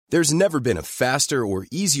There's never been a faster or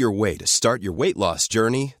easier way to start your weight loss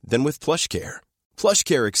journey than with PlushCare.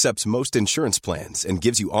 PlushCare accepts most insurance plans and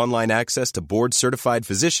gives you online access to board-certified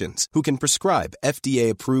physicians who can prescribe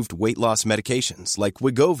FDA-approved weight loss medications like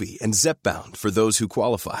Wegovy and Zepbound for those who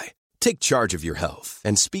qualify. Take charge of your health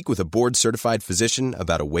and speak with a board-certified physician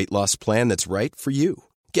about a weight loss plan that's right for you.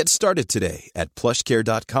 Get started today at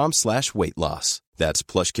plushcare.com/weight loss. That's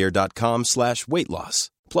plushcare.com/weight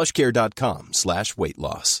loss. plushcare.com/weight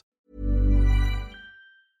loss.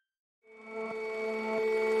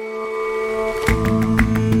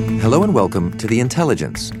 Hello and welcome to The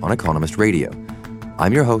Intelligence on Economist Radio.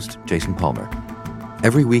 I'm your host, Jason Palmer.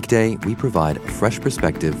 Every weekday, we provide a fresh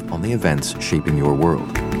perspective on the events shaping your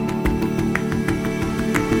world.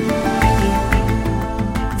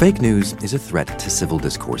 Fake news is a threat to civil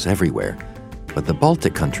discourse everywhere, but the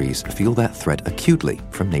Baltic countries feel that threat acutely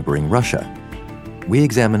from neighboring Russia. We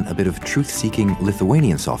examine a bit of truth-seeking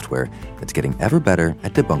Lithuanian software that's getting ever better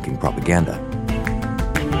at debunking propaganda.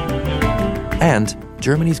 And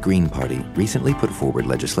Germany's Green Party recently put forward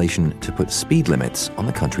legislation to put speed limits on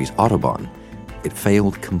the country's Autobahn. It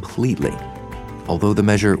failed completely. Although the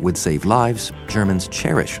measure would save lives, Germans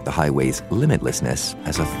cherish the highway's limitlessness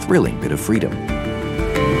as a thrilling bit of freedom.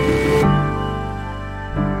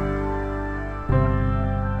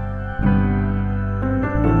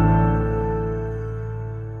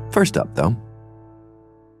 First up, though,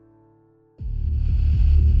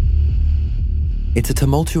 it's a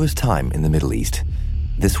tumultuous time in the Middle East.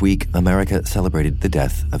 This week, America celebrated the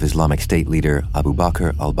death of Islamic State leader Abu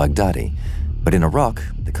Bakr al-Baghdadi. But in Iraq,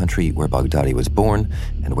 the country where Baghdadi was born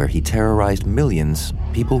and where he terrorized millions,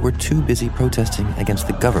 people were too busy protesting against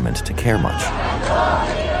the government to care much.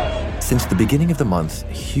 Since the beginning of the month,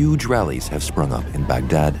 huge rallies have sprung up in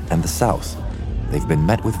Baghdad and the south. They've been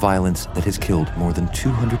met with violence that has killed more than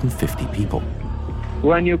 250 people.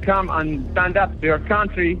 When you come and stand up to your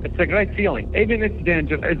country, it's a great feeling. Even if it's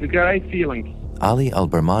dangerous, it's a great feeling. Ali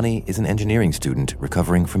Al-Barmani is an engineering student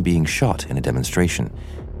recovering from being shot in a demonstration.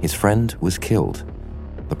 His friend was killed.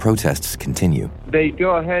 The protests continue. They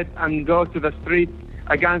go ahead and go to the streets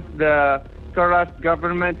against the corrupt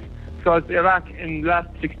government, because Iraq in the last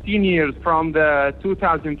 16 years, from the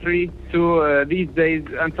 2003 to these days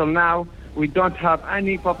until now, we don't have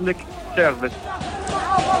any public service.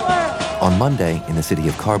 On Monday, in the city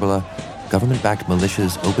of Karbala, government-backed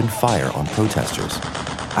militias opened fire on protesters.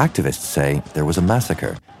 Activists say there was a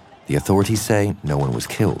massacre. The authorities say no one was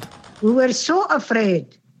killed. We were so afraid.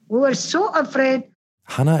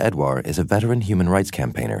 Hannah Edwar is a veteran human rights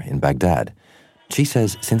campaigner in Baghdad. She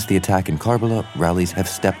says since the attack in Karbala, rallies have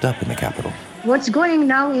stepped up in the capital. What's going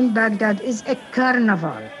now in Baghdad is a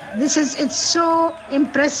carnival. It's so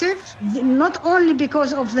impressive, not only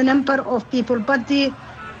because of the number of people, but the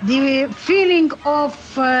feeling of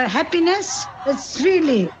happiness. It's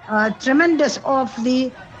really tremendous of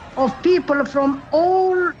people from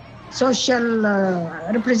all social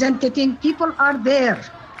representative people are there.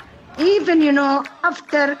 Even,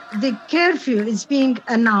 after the curfew is being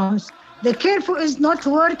announced, the curfew is not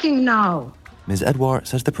working now. Ms. Edwar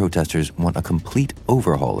says the protesters want a complete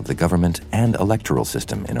overhaul of the government and electoral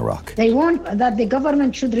system in Iraq. They want that the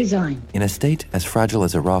government should resign. In a state as fragile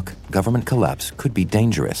as Iraq, government collapse could be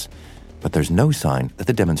dangerous. But there's no sign that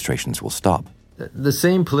the demonstrations will stop. The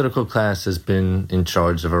same political class has been in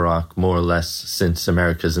charge of Iraq more or less since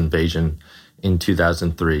America's invasion in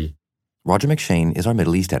 2003. Roger McShane is our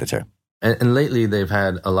Middle East editor. And lately they've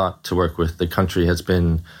had a lot to work with. The country has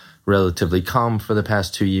been relatively calm for the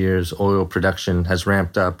past 2 years. Oil production has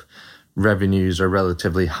ramped up. Revenues are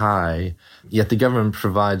relatively high. Yet the government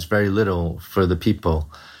provides very little for the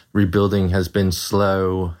people. Rebuilding has been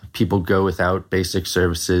slow. People go without basic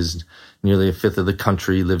services. Nearly a fifth of the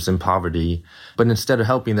country lives in poverty. But instead of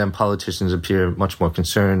helping them, politicians appear much more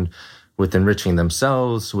concerned with enriching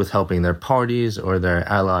themselves, with helping their parties or their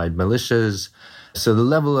allied militias. So the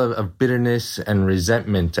level of bitterness and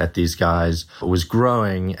resentment at these guys was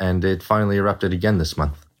growing, and it finally erupted again this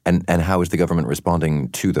month. And how is the government responding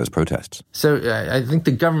to those protests? So I think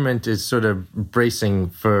the government is sort of bracing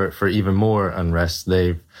for even more unrest.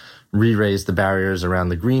 They've re-raised the barriers around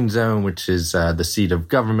the Green Zone, which is the seat of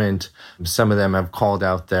government. Some of them have called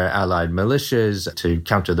out their allied militias to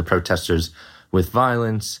counter the protesters with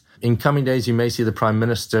violence. In coming days, you may see the Prime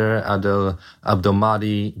Minister, Adel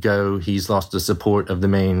Abdel-Mahdi, go. He's lost the support of the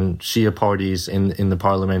main Shia parties in the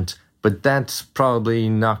parliament. But that's probably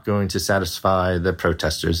not going to satisfy the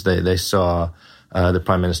protesters. They saw the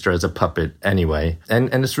prime minister as a puppet anyway.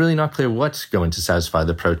 And it's really not clear what's going to satisfy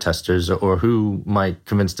the protesters or who might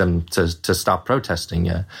convince them to stop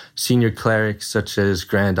protesting. Senior clerics such as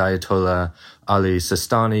Grand Ayatollah Ali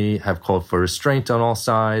Sistani have called for restraint on all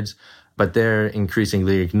sides, but they're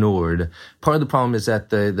increasingly ignored. Part of the problem is that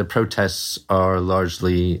the protests are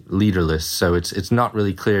largely leaderless, so it's not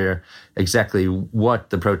really clear exactly what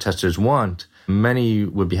the protesters want. Many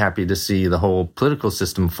would be happy to see the whole political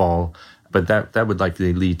system fall, but that would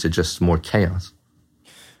likely lead to just more chaos.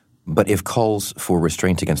 But if calls for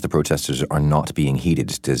restraint against the protesters are not being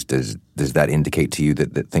heeded, does that indicate to you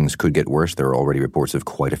that things could get worse? There are already reports of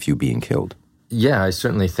quite a few being killed. Yeah, I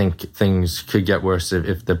certainly think things could get worse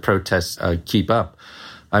if the protests keep up.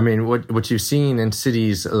 I mean, what you've seen in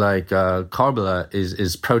cities like Karbala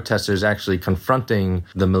is protesters actually confronting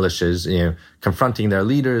the militias, confronting their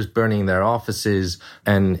leaders, burning their offices,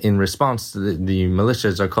 and in response, the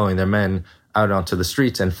militias are calling their men out onto the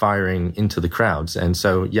streets and firing into the crowds. And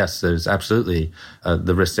so, yes, there's absolutely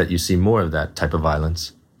the risk that you see more of that type of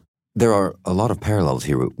violence. There are a lot of parallels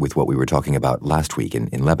here with what we were talking about last week in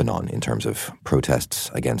Lebanon in terms of protests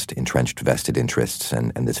against entrenched vested interests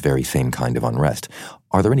and this very same kind of unrest.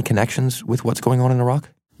 Are there any connections with what's going on in Iraq?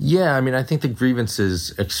 Yeah, I mean, I think the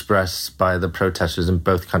grievances expressed by the protesters in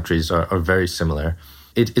both countries are very similar.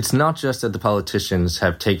 It's not just that the politicians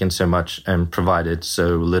have taken so much and provided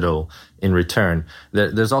so little in return.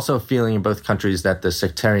 There's also a feeling in both countries that the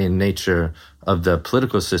sectarian nature of the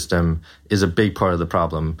political system is a big part of the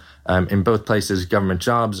problem. In both places, government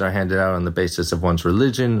jobs are handed out on the basis of one's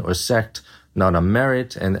religion or sect, not on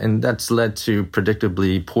merit, and that's led to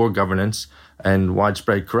predictably poor governance and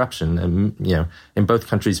widespread corruption. And, in both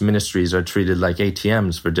countries, ministries are treated like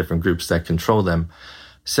ATMs for different groups that control them.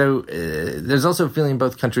 So there's also a feeling in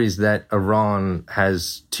both countries that Iran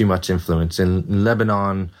has too much influence. In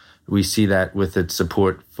Lebanon, we see that with its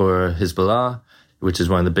support for Hezbollah, which is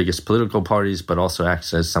one of the biggest political parties, but also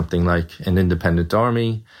acts as something like an independent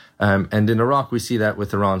army. And in Iraq, we see that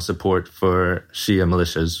with Iran's support for Shia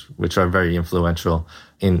militias, which are very influential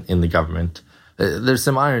in the government. There's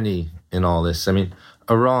some irony in all this. I mean,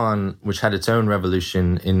 Iran, which had its own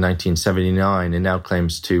revolution in 1979 and now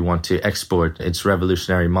claims to want to export its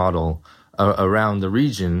revolutionary model around the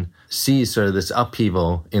region, sees sort of this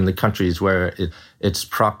upheaval in the countries where its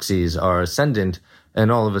proxies are ascendant,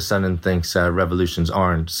 and all of a sudden thinks revolutions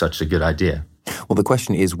aren't such a good idea. Well, the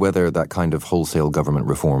question is whether that kind of wholesale government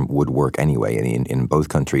reform would work anyway. In both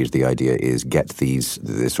countries, the idea is get this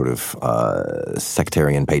sort of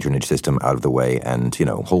sectarian patronage system out of the way and,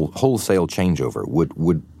 wholesale changeover.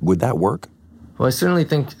 Would that work? Well, I certainly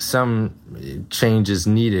think some change is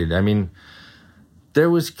needed. I mean, there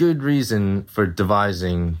was good reason for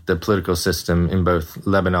devising the political system in both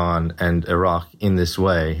Lebanon and Iraq in this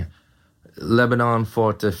way. Lebanon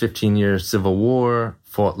fought a 15-year civil war,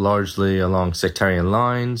 fought largely along sectarian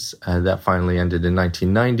lines. That finally ended in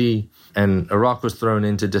 1990. And Iraq was thrown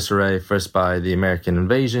into disarray first by the American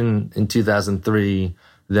invasion in 2003,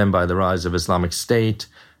 then by the rise of Islamic State.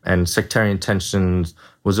 And sectarian tensions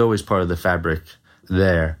was always part of the fabric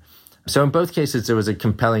there. So in both cases, there was a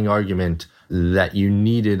compelling argument that you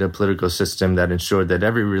needed a political system that ensured that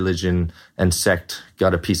every religion and sect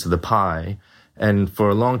got a piece of the pie. And for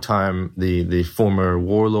a long time, the former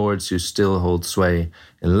warlords who still hold sway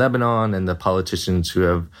in Lebanon and the politicians who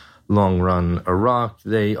have long run Iraq,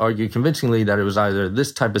 they argue convincingly that it was either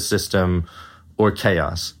this type of system or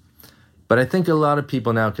chaos. But I think a lot of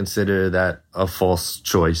people now consider that a false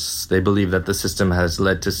choice. They believe that the system has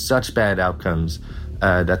led to such bad outcomes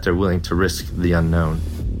that they're willing to risk the unknown.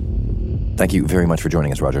 Thank you very much for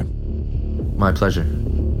joining us, Roger. My pleasure.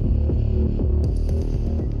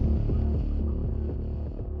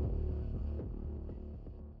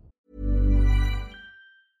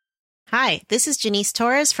 Hi, this is Janice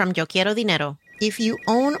Torres from Yo Quiero Dinero. If you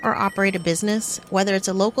own or operate a business, whether it's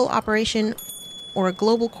a local operation or a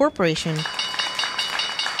global corporation,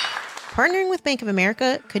 partnering with Bank of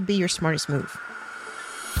America could be your smartest move.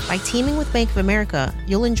 By teaming with Bank of America,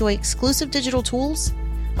 you'll enjoy exclusive digital tools,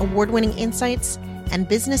 award-winning insights, and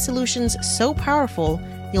business solutions so powerful,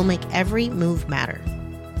 you'll make every move matter.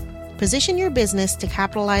 Position your business to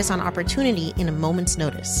capitalize on opportunity in a moment's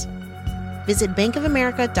notice. Visit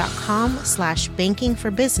bankofamerica.com/banking for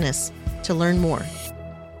business to learn more.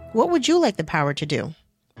 What would you like the power to do?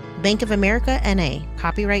 Bank of America N.A.,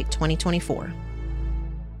 copyright 2024.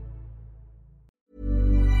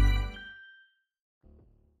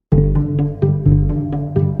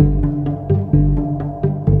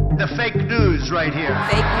 The fake news right here.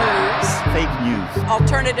 Fake news. Fake news.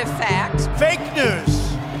 Alternative facts. Fake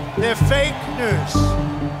news. They're fake news.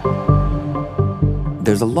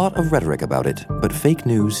 There's a lot of rhetoric about it, but fake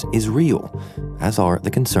news is real, as are the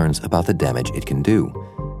concerns about the damage it can do.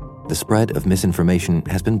 The spread of misinformation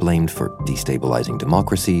has been blamed for destabilizing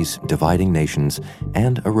democracies, dividing nations,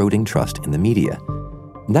 and eroding trust in the media.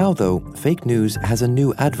 Now, though, fake news has a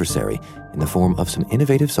new adversary in the form of some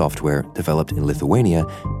innovative software developed in Lithuania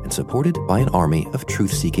and supported by an army of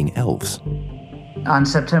truth-seeking elves. On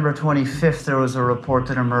September 25th, there was a report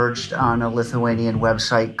that emerged on a Lithuanian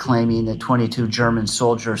website claiming that 22 German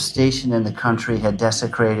soldiers stationed in the country had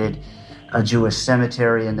desecrated a Jewish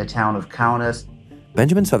cemetery in the town of Kaunas.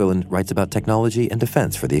 Benjamin Sutherland writes about technology and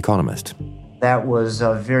defense for The Economist. That was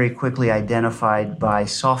very quickly identified by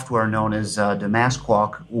software known as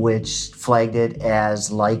Damasquak, which flagged it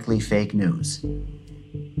as likely fake news.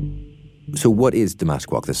 So what is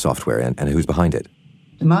Damasquak, this software, and who's behind it?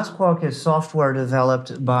 Damasquak is software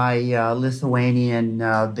developed by a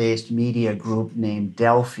Lithuanian-based media group named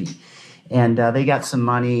Delphi. And they got some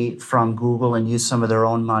money from Google and used some of their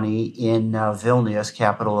own money in Vilnius,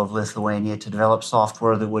 capital of Lithuania, to develop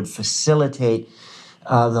software that would facilitate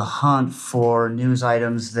the hunt for news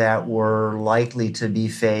items that were likely to be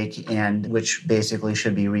fake and which basically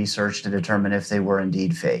should be researched to determine if they were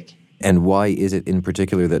indeed fake. And why is it in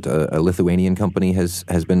particular that a Lithuanian company has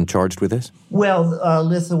been charged with this? Well,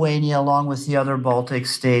 Lithuania, along with the other Baltic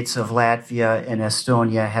states of Latvia and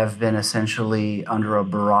Estonia, have been essentially under a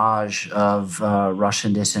barrage of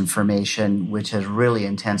Russian disinformation, which has really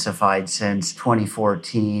intensified since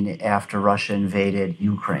 2014 after Russia invaded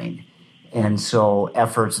Ukraine. And so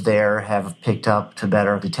efforts there have picked up to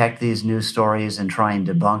better detect these news stories and try and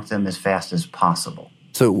debunk them as fast as possible.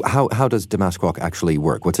 So how does Damasquak actually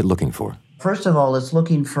work? What's it looking for? First of all, it's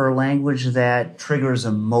looking for language that triggers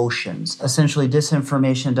emotions. Essentially,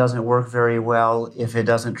 disinformation doesn't work very well if it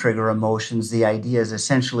doesn't trigger emotions. The idea is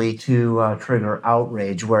essentially to trigger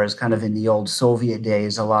outrage, whereas kind of in the old Soviet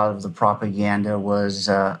days, a lot of the propaganda was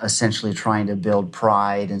essentially trying to build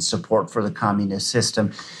pride and support for the communist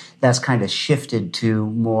system. That's kind of shifted to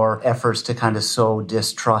more efforts to kind of sow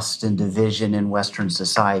distrust and division in Western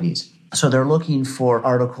societies. So they're looking for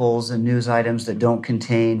articles and news items that don't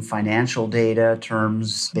contain financial data.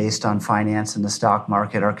 Terms based on finance and the stock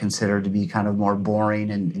market are considered to be kind of more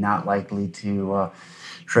boring and not likely to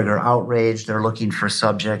trigger outrage. They're looking for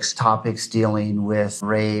topics dealing with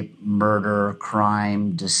rape, murder,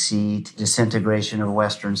 crime, deceit, disintegration of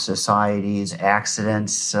Western societies,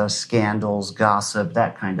 accidents, scandals, gossip,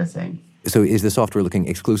 that kind of thing. So is the software looking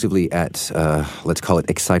exclusively at, let's call it,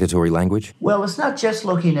 excitatory language? Well, it's not just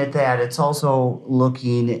looking at that. It's also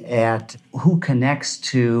looking at who connects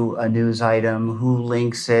to a news item, who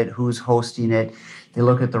links it, who's hosting it. They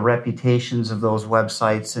look at the reputations of those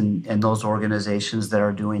websites and those organizations that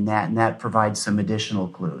are doing that, and that provides some additional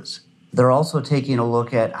clues. They're also taking a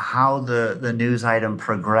look at how the news item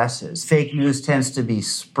progresses. Fake news tends to be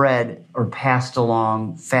spread or passed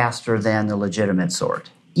along faster than the legitimate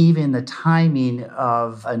sort. Even the timing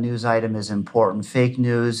of a news item is important. Fake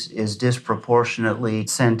news is disproportionately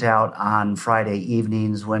sent out on Friday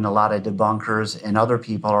evenings when a lot of debunkers and other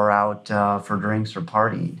people are out for drinks or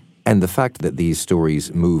partying. And the fact that these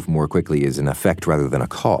stories move more quickly is an effect rather than a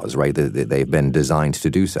cause, right? They've been designed to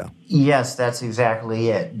do so. Yes, that's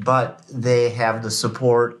exactly it. But they have the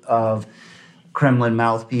support of Kremlin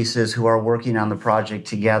mouthpieces who are working on the project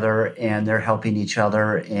together, and they're helping each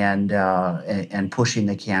other and pushing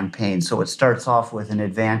the campaign. So it starts off with an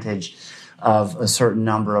advantage of a certain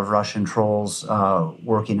number of Russian trolls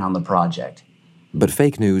working on the project. But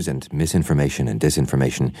fake news and misinformation and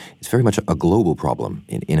disinformation is very much a global problem.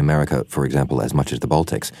 In America, for example, as much as the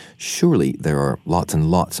Baltics. Surely there are lots and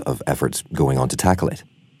lots of efforts going on to tackle it.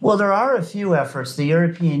 Well, there are a few efforts. The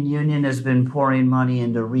European Union has been pouring money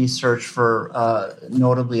into research for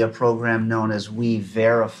notably a program known as We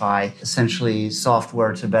Verify, essentially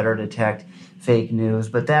software to better detect fake news.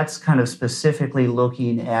 But that's kind of specifically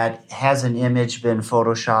looking at, has an image been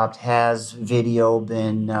photoshopped? Has video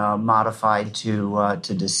been modified to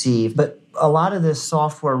deceive? But a lot of this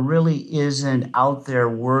software really isn't out there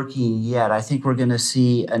working yet. I think we're going to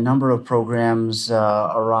see a number of programs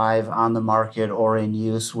arrive on the market or in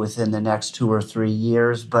use within the next 2 or 3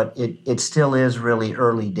 years, but it still is really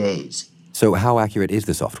early days. So how accurate is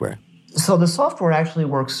the software? So the software actually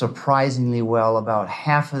works surprisingly well. About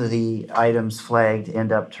half of the items flagged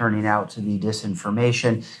end up turning out to be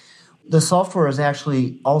disinformation. The software is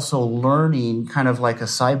actually also learning kind of like a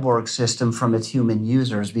cyborg system from its human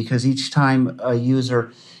users, because each time a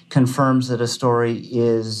user confirms that a story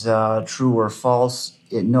is true or false,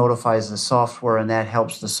 it notifies the software, and that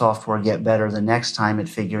helps the software get better the next time at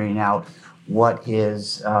figuring out what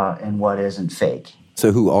is and what isn't fake.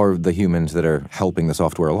 So who are the humans that are helping the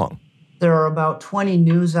software along? There are about 20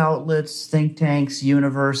 news outlets, think tanks,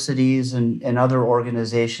 universities, and other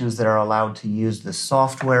organizations that are allowed to use the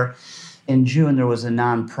software. In June, there was a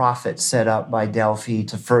nonprofit set up by Delphi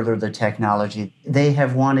to further the technology. They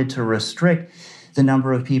have wanted to restrict the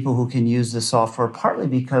number of people who can use the software, partly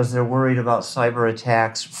because they're worried about cyber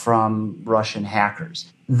attacks from Russian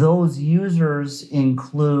hackers. Those users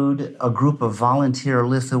include a group of volunteer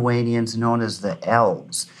Lithuanians known as the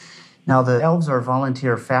Elves. Now, the Elves are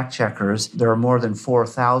volunteer fact-checkers. There are more than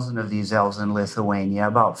 4,000 of these Elves in Lithuania.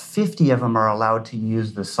 About 50 of them are allowed to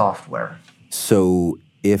use the software. So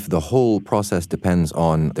if the whole process depends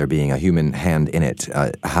on there being a human hand in it,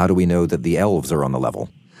 how do we know that the Elves are on the level?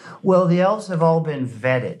 Well, the Elves have all been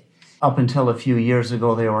vetted. Up until a few years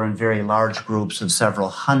ago, they were in very large groups of several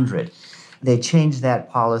hundred. They changed that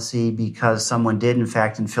policy because someone did, in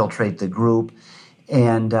fact, infiltrate the group,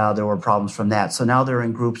 and there were problems from that. So now they're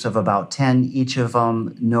in groups of about 10. Each of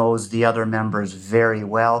them knows the other members very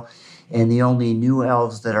well, and the only new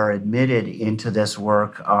Elves that are admitted into this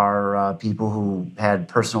work are people who had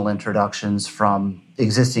personal introductions from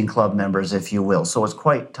existing club members, if you will. So it's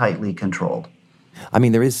quite tightly controlled. I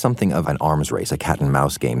mean, there is something of an arms race, a cat and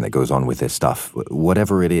mouse game that goes on with this stuff.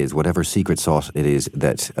 Whatever it is, whatever secret sauce it is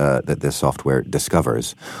that this software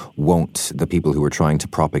discovers, won't the people who are trying to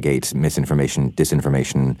propagate misinformation,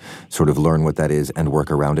 disinformation, sort of learn what that is and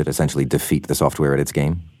work around it, essentially defeat the software at its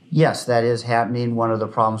game? Yes, that is happening. One of the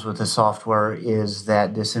problems with the software is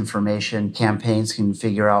that disinformation campaigns can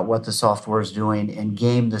figure out what the software is doing and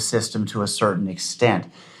game the system to a certain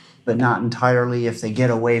extent, but not entirely. If they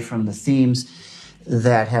get away from the themes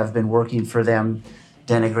that have been working for them,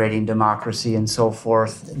 denigrating democracy and so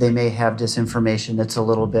forth, they may have disinformation that's a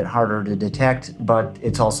little bit harder to detect, but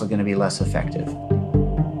it's also going to be less effective.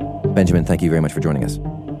 Benjamin, thank you very much for joining us.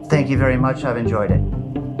 Thank you very much. I've enjoyed it.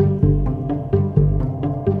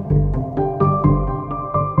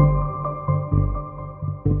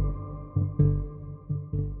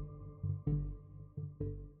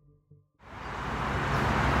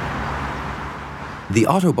 The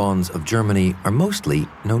Autobahns of Germany are mostly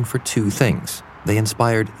known for two things. They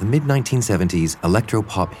inspired the mid-1970s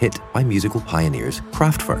electro-pop hit by musical pioneers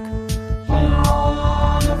Kraftwerk.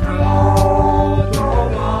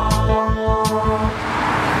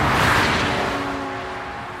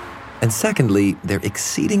 And secondly, they're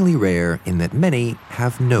exceedingly rare in that many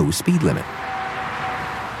have no speed limit.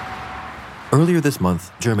 Earlier this month,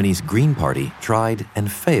 Germany's Green Party tried and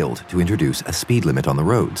failed to introduce a speed limit on the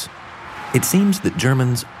roads. It seems that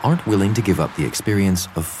Germans aren't willing to give up the experience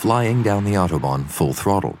of flying down the Autobahn full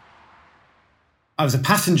throttle. I was a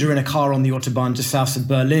passenger in a car on the Autobahn just south of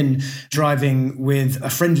Berlin, driving with a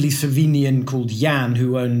friendly Slovenian called Jan,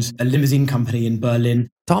 who owns a limousine company in Berlin.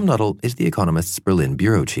 Tom Nuttall is The Economist's Berlin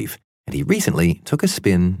bureau chief, and he recently took a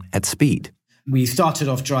spin at speed. We started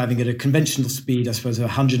off driving at a conventional speed, I suppose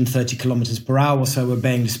 130 kilometers per hour or so,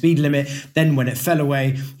 obeying the speed limit. Then when it fell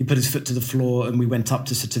away, he put his foot to the floor and we went up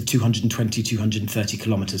to sort of 220, 230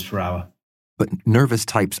 kilometers per hour. But nervous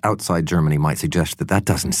types outside Germany might suggest that that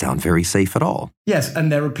doesn't sound very safe at all. Yes,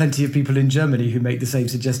 and there are plenty of people in Germany who make the same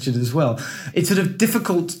suggestion as well. It's sort of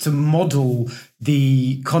difficult to model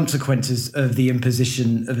the consequences of the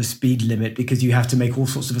imposition of a speed limit because you have to make all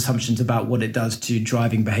sorts of assumptions about what it does to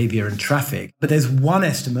driving behavior and traffic. But there's one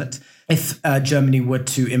estimate. If Germany were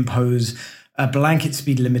to impose a blanket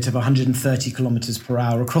speed limit of 130 kilometers per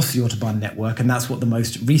hour across the Autobahn network, and that's what the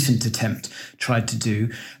most recent attempt tried to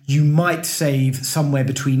do, you might save somewhere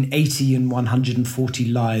between 80 and 140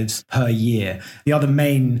 lives per year. The other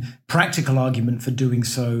main practical argument for doing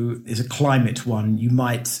so is a climate one. You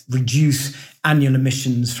might reduce annual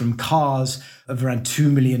emissions from cars of around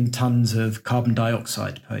 2 million tons of carbon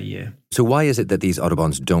dioxide per year. So why is it that these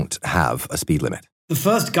Autobahns don't have a speed limit? The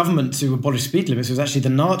first government to abolish speed limits was actually the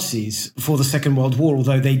Nazis before the Second World War,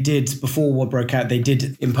 although they did, before war broke out, they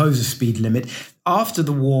did impose a speed limit. After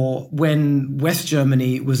the war, when West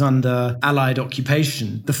Germany was under Allied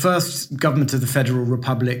occupation, the first government of the Federal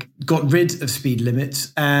Republic got rid of speed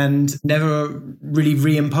limits and never really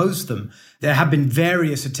reimposed them. There have been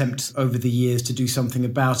various attempts over the years to do something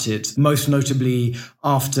about it, most notably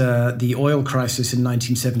after the oil crisis in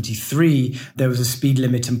 1973. There was a speed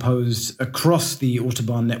limit imposed across the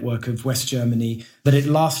Autobahn network of West Germany, but it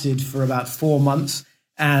lasted for about 4 months.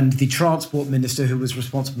 And the transport minister who was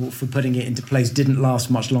responsible for putting it into place didn't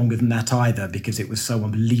last much longer than that either because it was so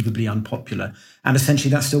unbelievably unpopular. And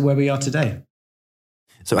essentially that's still where we are today.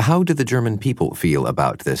 So how do the German people feel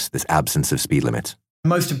about this absence of speed limits?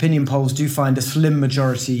 Most opinion polls do find a slim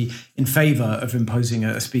majority in favour of imposing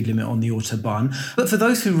a speed limit on the Autobahn. But for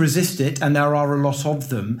those who resist it, and there are a lot of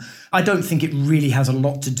them, I don't think it really has a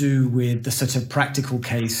lot to do with the sort of practical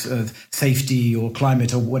case of safety or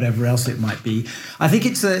climate or whatever else it might be. I think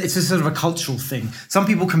it's a sort of a cultural thing. Some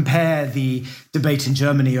people compare the debate in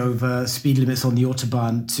Germany over speed limits on the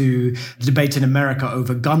Autobahn to the debate in America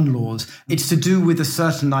over gun laws. It's to do with a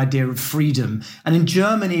certain idea of freedom. And in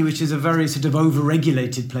Germany, which is a very sort of over-regulated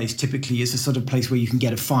place, typically is a sort of place where you can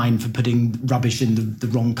get a fine for putting rubbish in the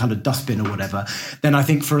wrong coloured dustbin or whatever, then I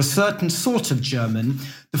think for a certain sort of German,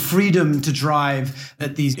 the freedom to drive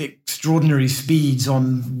at these extraordinary speeds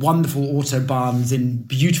on wonderful autobahns in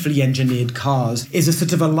beautifully engineered cars is a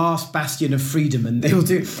sort of a last bastion of freedom, and they will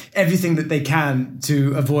do everything that they can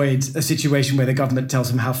to avoid a situation where the government tells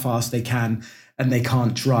them how fast they can and they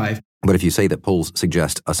can't drive. But if you say that polls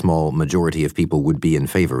suggest a small majority of people would be in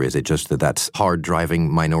favour, is it just that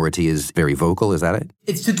hard-driving minority is very vocal? Is that it?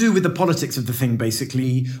 It's to do with the politics of the thing,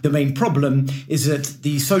 basically. The main problem is that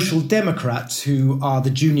the Social Democrats, who are the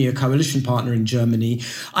junior coalition partner in Germany,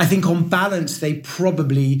 I think on balance they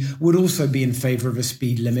probably would also be in favour of a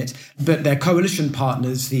speed limit. But their coalition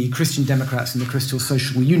partners, the Christian Democrats and the Crystal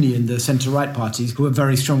Social Union, the centre-right parties, who are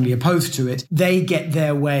very strongly opposed to it, they get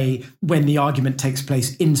their way when the argument takes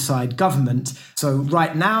place inside government. So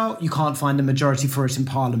right now, you can't find a majority for it in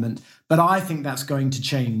Parliament. But I think that's going to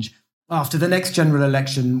change. After the next general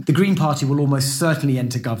election, the Green Party will almost certainly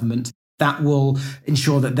enter government. That will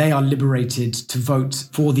ensure that they are liberated to vote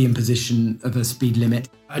for the imposition of a speed limit.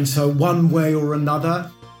 And so one way or another,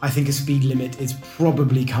 I think a speed limit is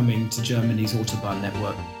probably coming to Germany's Autobahn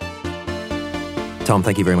network. Tom,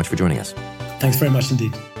 thank you very much for joining us. Thanks very much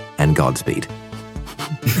indeed. And Godspeed.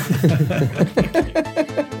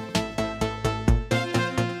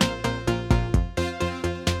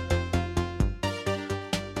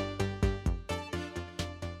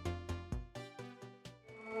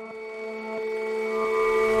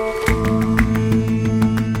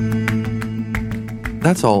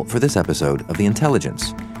 That's all for this episode of The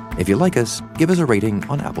Intelligence. If you like us, give us a rating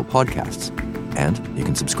on Apple Podcasts. And you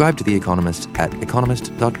can subscribe to The Economist at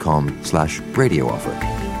economist.com/radio offer.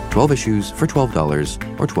 12 issues for $12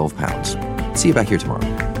 or £12. See you back here tomorrow.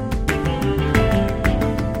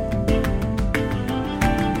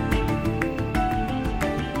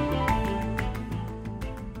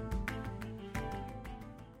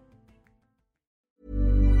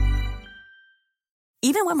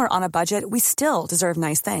 Even when we're on a budget, we still deserve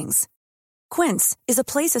nice things. Quince is a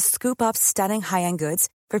place to scoop up stunning high-end goods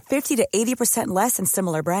for 50 to 80% less than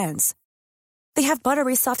similar brands. They have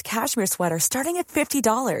buttery soft cashmere sweaters starting at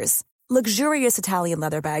 $50, luxurious Italian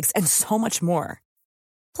leather bags, and so much more.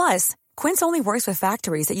 Plus, Quince only works with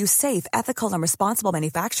factories that use safe, ethical, and responsible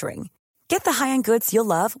manufacturing. Get the high-end goods you'll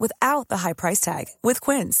love without the high price tag with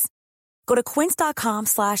Quince. Go to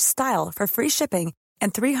quince.com/style for free shipping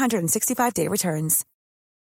and 365-day returns.